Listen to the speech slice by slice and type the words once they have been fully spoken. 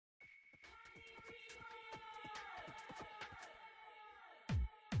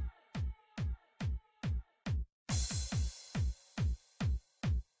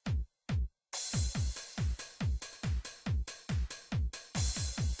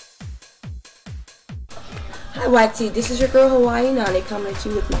Hi YT, this is your girl Hawaii Nani coming at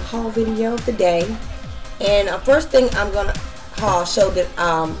you with my haul video of the day. And first thing I'm gonna show that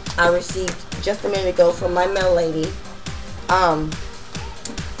I received just a minute ago from my mail lady. I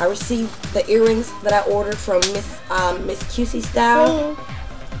received the earrings that I ordered from Miss QC Style.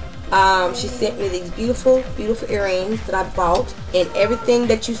 She sent me these beautiful earrings that I bought, and everything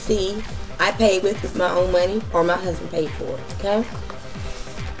that you see I paid with my own money, or my husband paid for it. Okay.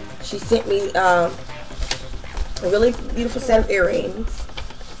 She sent me a really beautiful set of earrings,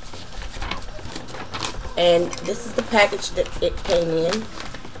 and this is the package that it came in.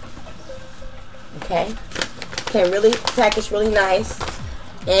 Okay, came really packaged really nice,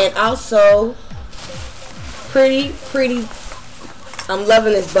 and also pretty. I'm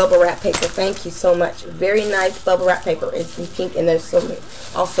loving this bubble wrap paper. Thank you so much. Very nice bubble wrap paper. It's in pink, and there's some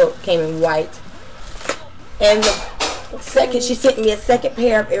also came in white. And the second, she sent me a second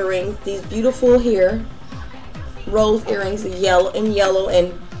pair of earrings. These beautiful here rose earrings, yellow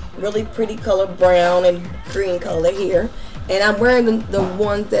and really pretty color, brown and green color here. And I'm wearing the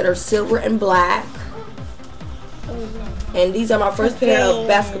ones that are silver and black. And these are my first pair of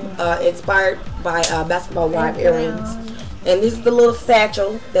basketball inspired by basketball wife earrings. And this is the little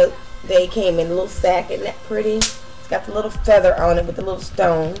satchel that they came in, a little sack. Isn't that pretty? It's got the little feather on it with the little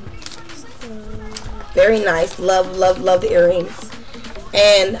stone. Very nice. Love the earrings.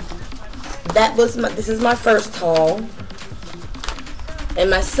 And that was this is my first haul.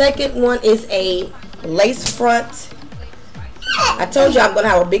 And my second one is a lace front. I told you I'm gonna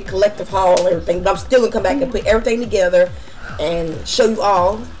have a big collective haul and everything, but I'm still gonna come back and put everything together and show you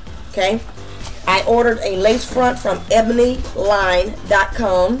all. Okay. I ordered a lace front from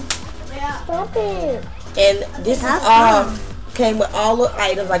ebonyline.com. Stop it. And this is came with all the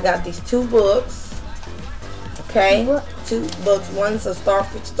items. I got these 2 books. Okay, 2 books. One's a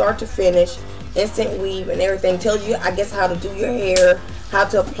start to finish, instant weave and everything. Tells you, I guess, how to do your hair, how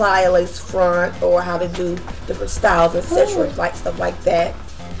to apply a lace front, or how to do different styles, etc. Like stuff like that.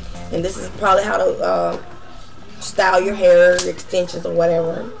 And this is probably how to style your hair, your extensions, or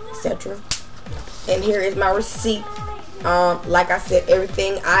whatever, etc. And here is my receipt. Like I said,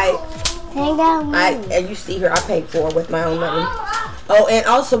 everything you see here, I paid for with my own money. Oh, and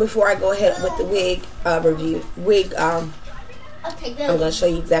also before I go ahead with the wig review, I'm gonna show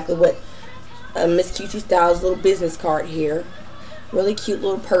you exactly what Miss QT Style's little business card here. Really cute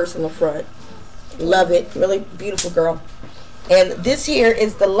little purse in the front. Love it. Really beautiful girl. And this here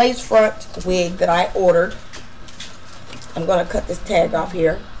is the lace front wig that I ordered. I'm gonna cut this tag off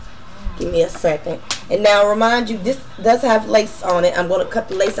here. Give me a second. And now remind you, this does have lace on it. I'm going to cut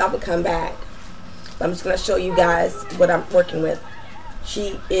the lace off and come back. I'm just going to show you guys what I'm working with.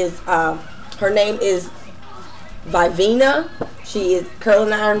 She is, her name is Vivina. She is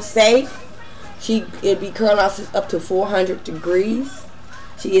curling iron safe. It'd be curling up to 400 degrees.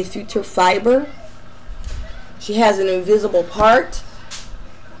 She is future fiber. She has an invisible part.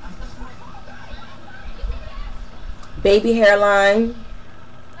 Baby hairline.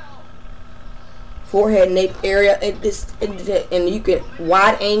 Forehead, nape area, and you can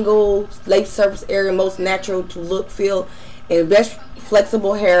wide angle, lace surface area, most natural to look, feel, and best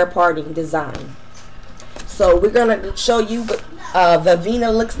flexible hair parting design. So we're gonna show you what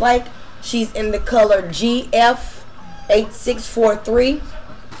Vivina looks like. She's in the color GF8643.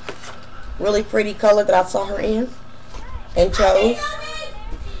 Really pretty color that I saw her in and chose.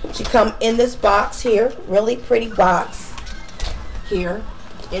 She come in this box here, really pretty box here.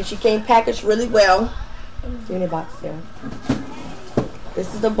 And she came packaged really well. In the box there.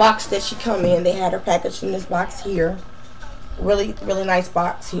 This is the box that she come in. They had her packaged in this box here. Really nice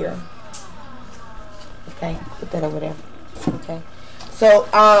box here. Okay, put that over there. Okay. So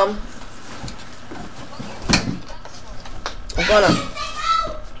I'm gonna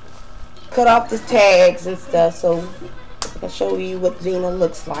cut off the tags and stuff so I can show you what Vina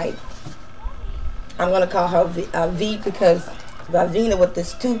looks like. I'm gonna call her V because Vivina with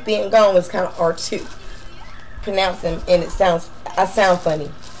this tooth being gone is kind of hard to pronounce them, and I sound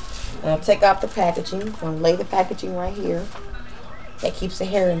funny. I'll take off the packaging. I'm gonna lay the packaging right here. That keeps the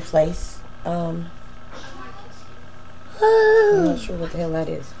hair in place. I'm not sure what the hell that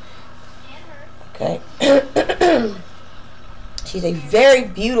is. Okay. She's a very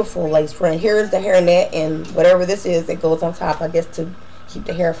beautiful lace front. Here is the hairnet and whatever this is that goes on top, I guess, to keep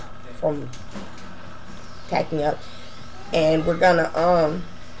the hair from packing up. And we're gonna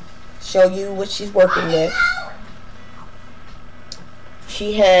show you what she's working with.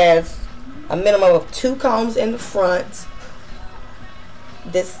 She has a minimum of 2 combs in the front.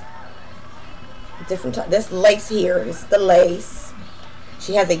 This lace here is the lace.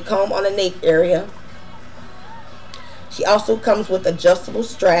 She has a comb on the nape area. She also comes with adjustable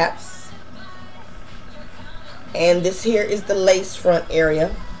straps. And this here is the lace front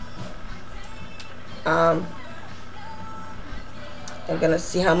area. I'm gonna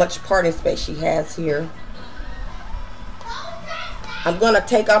see how much parting space she has here. I'm gonna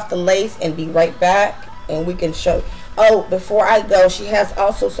take off the lace and be right back, and we can show. Oh, before I go, she has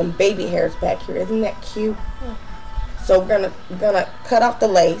also some baby hairs back here. Isn't that cute? So we're gonna cut off the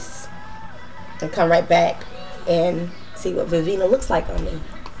lace and come right back and see what Vivina looks like on me.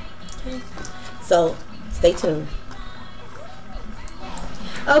 So stay tuned.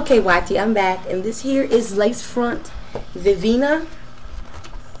 Okay, YT, I'm back, and this here is lace front Vivina.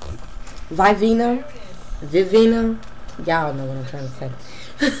 Y'all know what I'm trying to say.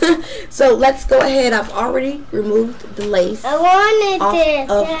 So let's go ahead. I've already removed the lace I wanted off this.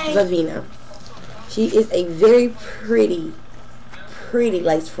 of Vivina. She is a very pretty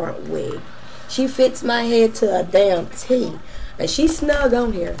lace front wig. She fits my head to a damn T, and she's snug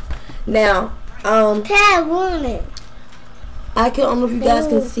on here. Now, I want it. I don't know if you guys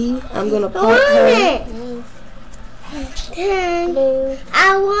can see. I'm gonna part her.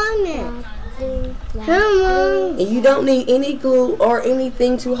 I want it. And you don't need any glue or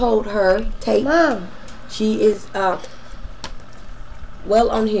anything to hold her. Tape. Mom. She is well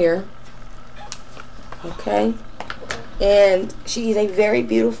on here. Okay. And she's a very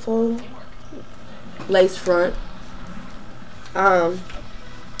beautiful lace front.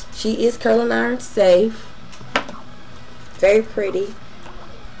 She is curling iron safe. Very pretty,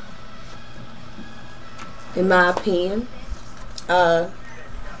 in my opinion.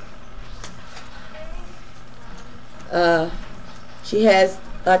 She has,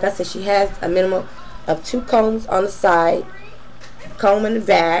 like I said, she has a minimum of 2 combs on the side, comb in the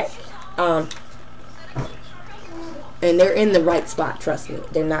back, and they're in the right spot. Trust me,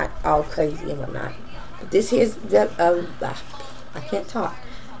 they're not all crazy and whatnot. But this here's I can't talk.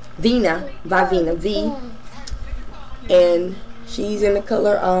 Vina by Vina V, and she's in the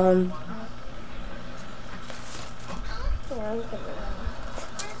color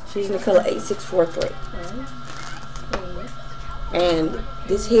she's in the color 8643. And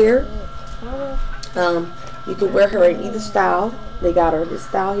this here, you can wear her in either style. They got her this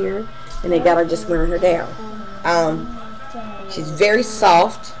style here, and they got her just wearing her down. She's very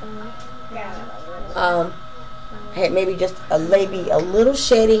soft. I had maybe just a little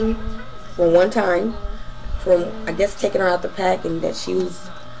shedding from one time, from I guess taking her out the pack, and that she was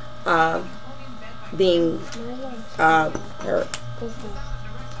being her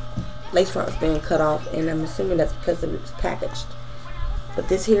lace front was being cut off, and I'm assuming that's because it was packaged. But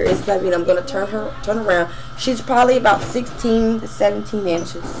this here is baby, and I'm gonna turn around. She's probably about 16 to 17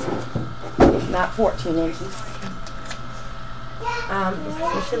 inches, if not 14 inches. This is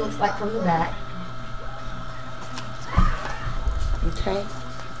what she looks like from the back. Okay,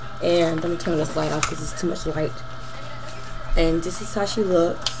 and let me turn this light off because it's too much light. And this is how she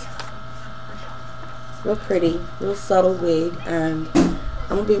looks. Real pretty, real subtle wig, and I'm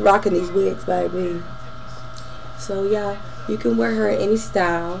gonna be rocking these wigs, baby. So yeah, you can wear her in any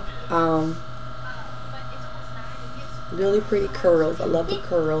style. Really pretty curls. I love the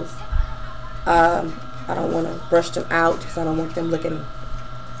curls. I don't want to brush them out because I don't want them looking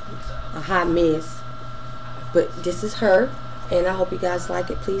a hot mess. But this is her, and I hope you guys like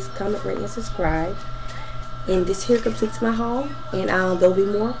it. Please comment, rate, and subscribe. And this here completes my haul, and there'll be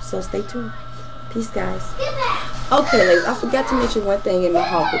more, so stay tuned. Peace, guys. Okay, ladies, I forgot to mention one thing in my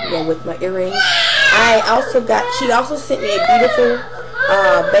haul with my earrings. She also sent me a beautiful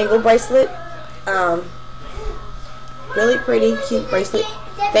bangle bracelet. Really pretty, cute bracelet.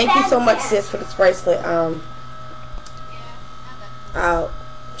 Thank you so much, sis, for this bracelet. I'll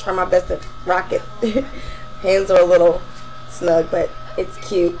try my best to rock it. Hands are a little snug, but it's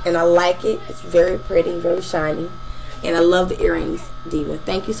cute, and I like it. It's very pretty, very shiny, and I love the earrings, Diva.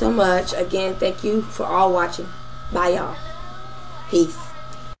 Thank you so much. Again, thank you for all watching. Bye, y'all. Peace.